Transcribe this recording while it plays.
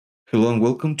Hello and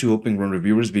welcome to Open Ground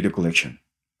Reviewers video collection.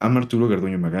 I'm Arturo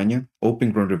Garduño Magaña,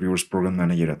 Open Ground Reviewers Program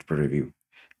Manager at PreReview.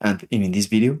 And in this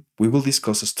video, we will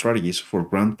discuss strategies for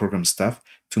grant program staff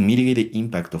to mitigate the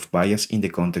impact of bias in the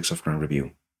context of grant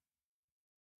review.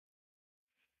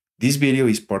 This video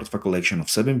is part of a collection of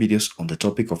 7 videos on the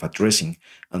topic of addressing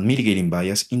and mitigating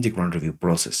bias in the grant review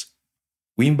process.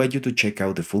 We invite you to check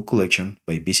out the full collection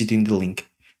by visiting the link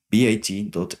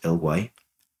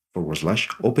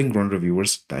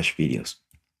bit.ly/OpenGrantReviewers-videos.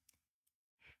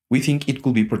 We think it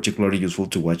could be particularly useful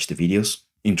to watch the videos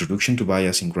Introduction to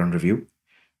Bias in Grant Review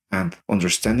and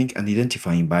Understanding and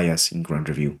Identifying Bias in Grant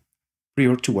Review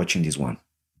prior to watching this one.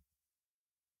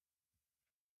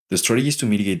 The strategies to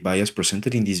mitigate bias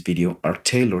presented in this video are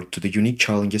tailored to the unique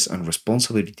challenges and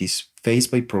responsibilities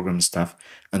faced by program staff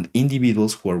and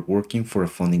individuals who are working for a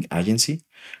funding agency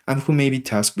and who may be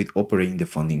tasked with operating the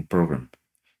funding program,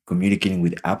 communicating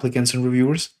with applicants and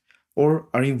reviewers, or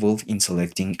are involved in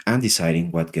selecting and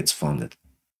deciding what gets funded.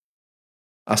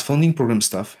 As funding program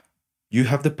staff, you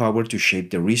have the power to shape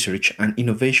the research and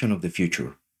innovation of the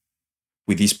future.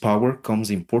 With this power comes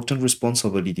the important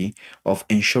responsibility of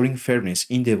ensuring fairness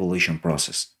in the evaluation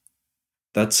process.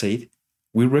 That said,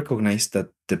 we recognize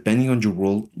that depending on your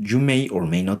role, you may or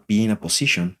may not be in a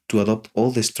position to adopt all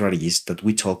the strategies that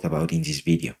we talk about in this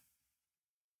video.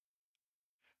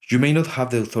 You may not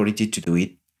have the authority to do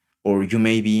it, or you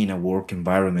may be in a work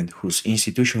environment whose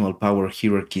institutional power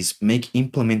hierarchies make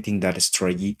implementing that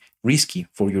strategy risky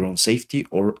for your own safety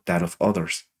or that of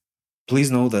others. Please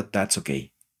know that that's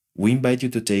okay. We invite you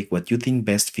to take what you think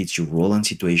best fits your role and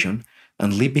situation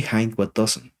and leave behind what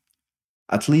doesn't,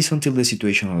 at least until the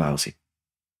situation allows it.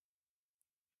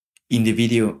 In the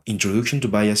video Introduction to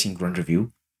Bias in Grant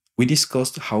Review, we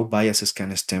discussed how biases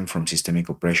can stem from systemic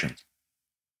oppression.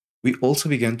 We also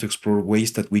began to explore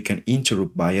ways that we can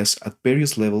interrupt bias at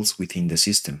various levels within the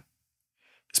system.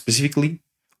 Specifically,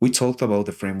 we talked about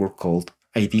the framework called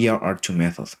IDEA R2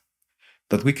 method,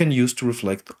 that we can use to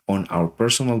reflect on our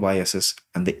personal biases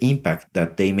and the impact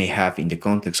that they may have in the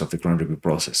context of the grant review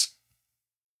process.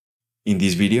 In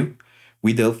this video,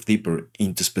 we delve deeper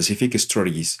into specific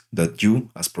strategies that you,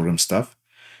 as program staff,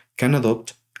 can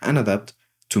adopt and adapt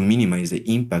to minimize the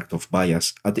impact of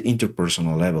bias at the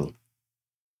interpersonal level.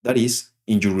 That is,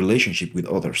 in your relationship with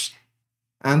others,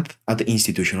 and at the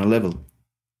institutional level,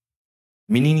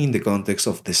 meaning in the context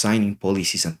of designing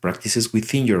policies and practices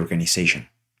within your organization.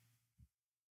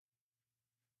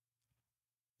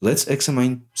 Let's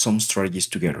examine some strategies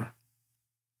together.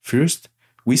 First,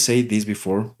 we said this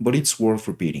before, but it's worth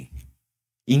repeating.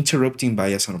 Interrupting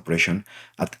bias and oppression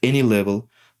at any level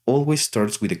always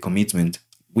starts with a commitment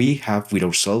we have with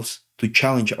ourselves to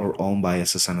challenge our own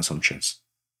biases and assumptions.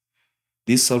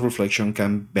 This self-reflection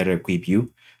can better equip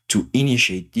you to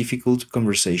initiate difficult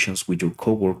conversations with your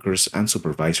coworkers and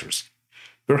supervisors,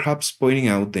 perhaps pointing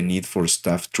out the need for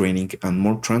staff training and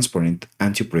more transparent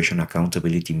anti-oppression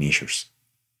accountability measures.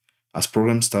 As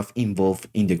program staff involved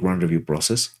in the grant review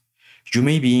process, you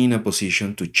may be in a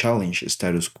position to challenge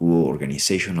status quo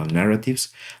organizational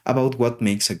narratives about what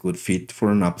makes a good fit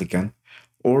for an applicant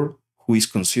or who is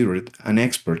considered an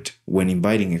expert when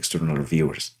inviting external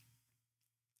reviewers.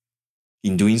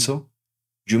 In doing so,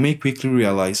 you may quickly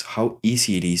realize how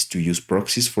easy it is to use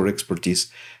proxies for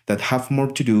expertise that have more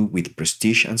to do with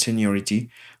prestige and seniority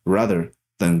rather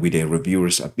than with a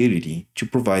reviewer's ability to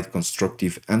provide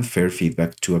constructive and fair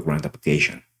feedback to a grant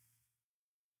application.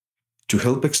 To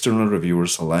help external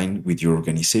reviewers align with your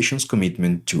organization's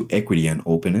commitment to equity and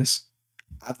openness,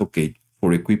 advocate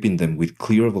for equipping them with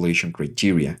clear evaluation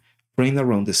criteria framed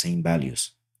around the same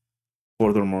values.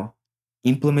 Furthermore,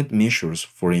 implement measures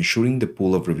for ensuring the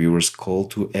pool of reviewers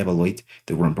called to evaluate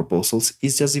the grant proposals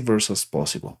is as diverse as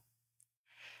possible.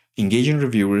 Engaging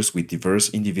reviewers with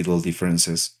diverse individual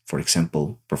differences, for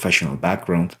example, professional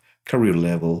background, career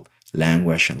level,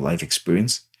 language, and life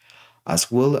experience, as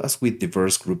well as with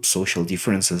diverse group social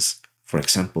differences, for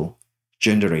example,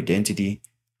 gender identity,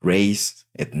 race,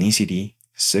 ethnicity,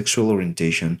 sexual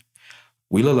orientation,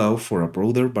 will allow for a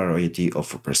broader variety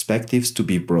of perspectives to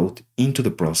be brought into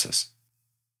the process,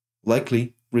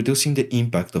 likely reducing the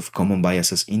impact of common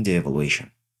biases in the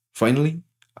evaluation. Finally,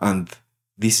 and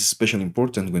this is especially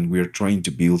important when we are trying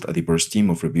to build a diverse team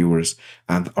of reviewers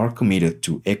and are committed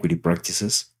to equity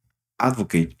practices,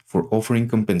 advocate for offering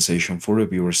compensation for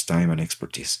reviewers' time and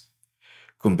expertise.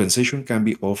 Compensation can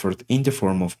be offered in the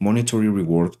form of monetary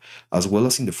reward as well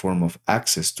as in the form of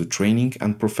access to training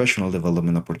and professional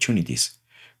development opportunities,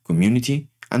 community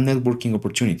and networking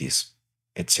opportunities,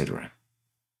 etc.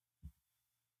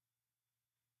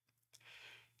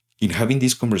 In having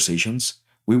these conversations,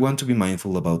 We want to be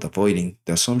mindful about avoiding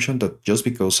the assumption that just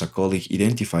because a colleague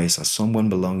identifies as someone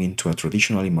belonging to a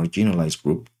traditionally marginalized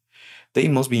group, they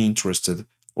must be interested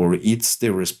or it's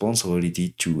their responsibility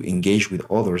to engage with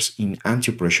others in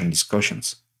anti-oppression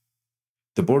discussions.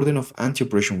 The burden of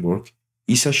anti-oppression work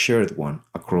is a shared one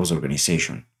across the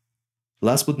organization.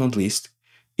 Last but not least,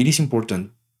 it is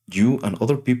important you and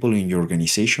other people in your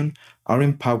organization are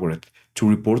empowered to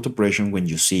report oppression when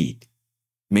you see it.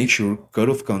 Make sure code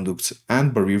of conducts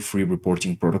and barrier-free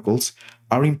reporting protocols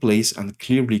are in place and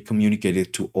clearly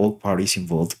communicated to all parties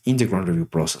involved in the grant review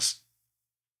process.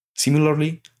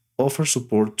 Similarly, offer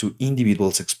support to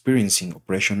individuals experiencing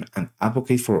oppression and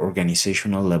advocate for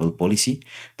organizational level policy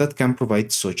that can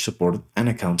provide such support and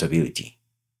accountability.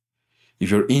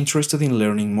 If you're interested in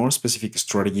learning more specific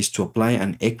strategies to apply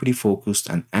an equity-focused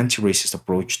and anti-racist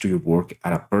approach to your work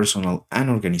at a personal and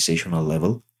organizational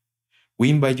level, we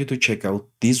invite you to check out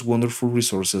these wonderful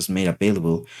resources made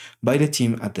available by the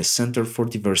team at the Center for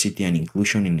Diversity and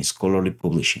Inclusion in Scholarly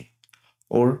Publishing,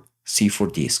 or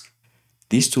C4DISC.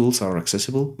 These tools are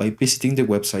accessible by visiting the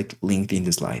website linked in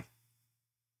the slide.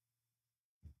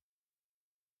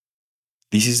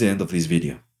 This is the end of this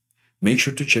video. Make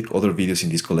sure to check other videos in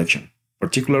this collection,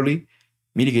 particularly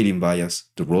Mitigating Bias,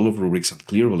 the Role of Rubrics and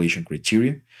Clear Evaluation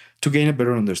Criteria, to gain a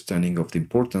better understanding of the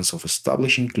importance of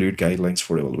establishing clear guidelines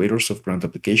for evaluators of grant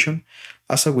application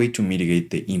as a way to mitigate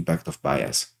the impact of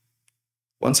bias.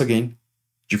 Once again,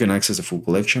 you can access the full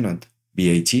collection at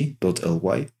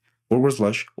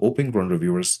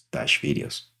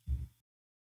bit.ly/open-grant-reviewers-videos.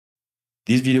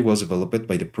 This video was developed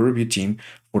by the peer review team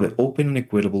for the Open and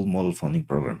Equitable Model Funding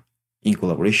Program, in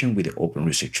collaboration with the Open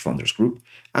Research Funders Group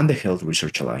and the Health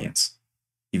Research Alliance.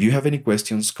 If you have any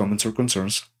questions, comments, or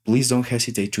concerns, please don't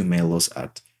hesitate to email us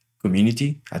at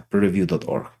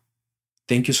community@peerreview.org.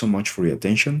 Thank you so much for your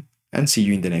attention, and see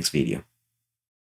you in the next video.